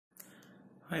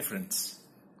Hi friends,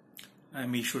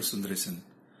 I'm Eshwar Sundaresan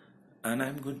and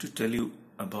I'm going to tell you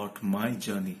about my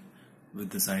journey with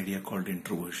this idea called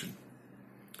introversion.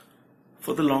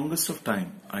 For the longest of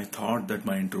time, I thought that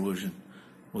my introversion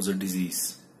was a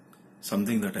disease,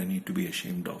 something that I need to be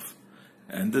ashamed of.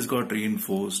 And this got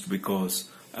reinforced because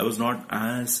I was not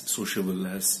as sociable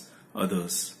as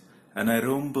others. And I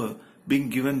remember being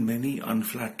given many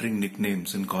unflattering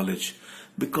nicknames in college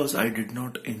because I did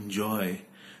not enjoy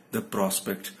the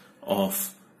prospect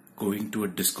of going to a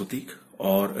discotheque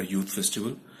or a youth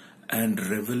festival and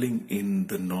reveling in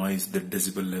the noise, the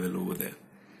decibel level over there.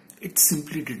 It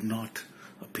simply did not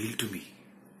appeal to me.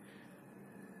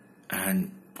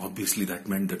 And obviously that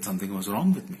meant that something was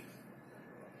wrong with me.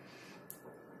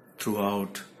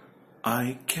 Throughout,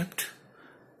 I kept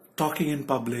talking in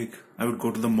public. I would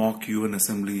go to the mock UN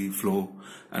assembly floor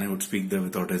and I would speak there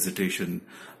without hesitation.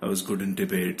 I was good in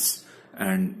debates.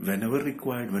 And whenever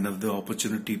required, whenever the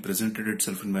opportunity presented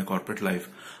itself in my corporate life,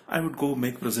 I would go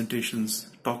make presentations,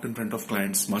 talk in front of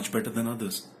clients much better than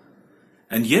others.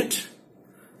 And yet,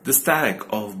 this tag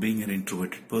of being an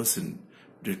introverted person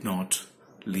did not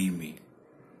leave me.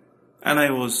 And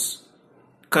I was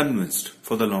convinced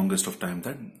for the longest of time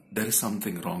that there is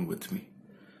something wrong with me.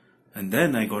 And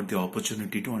then I got the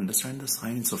opportunity to understand the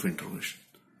science of introversion.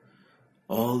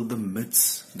 All the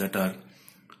myths that are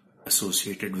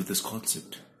associated with this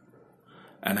concept.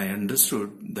 And I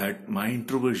understood that my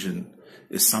introversion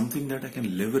is something that I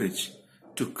can leverage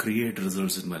to create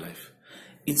results in my life.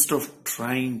 Instead of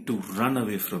trying to run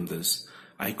away from this,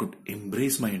 I could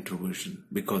embrace my introversion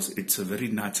because it's a very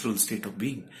natural state of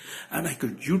being. And I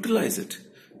could utilize it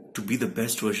to be the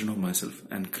best version of myself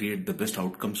and create the best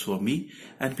outcomes for me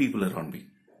and people around me.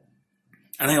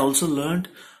 And I also learned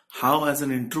how as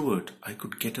an introvert, I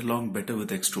could get along better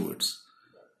with extroverts.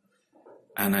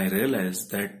 And I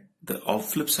realized that the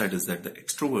flip side is that the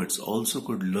extroverts also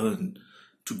could learn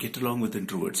to get along with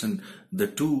introverts, and the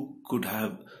two could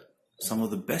have some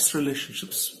of the best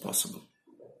relationships possible.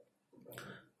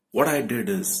 What I did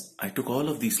is I took all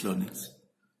of these learnings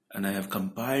and I have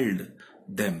compiled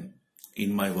them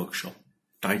in my workshop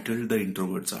titled The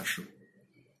Introverts Ashram.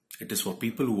 It is for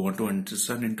people who want to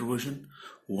understand introversion,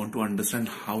 who want to understand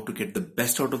how to get the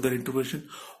best out of their introversion,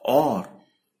 or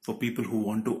for people who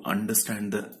want to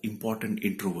understand the important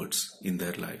introverts in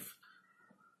their life.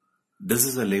 This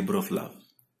is a labor of love.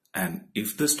 And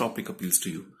if this topic appeals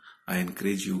to you, I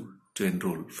encourage you to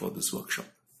enroll for this workshop.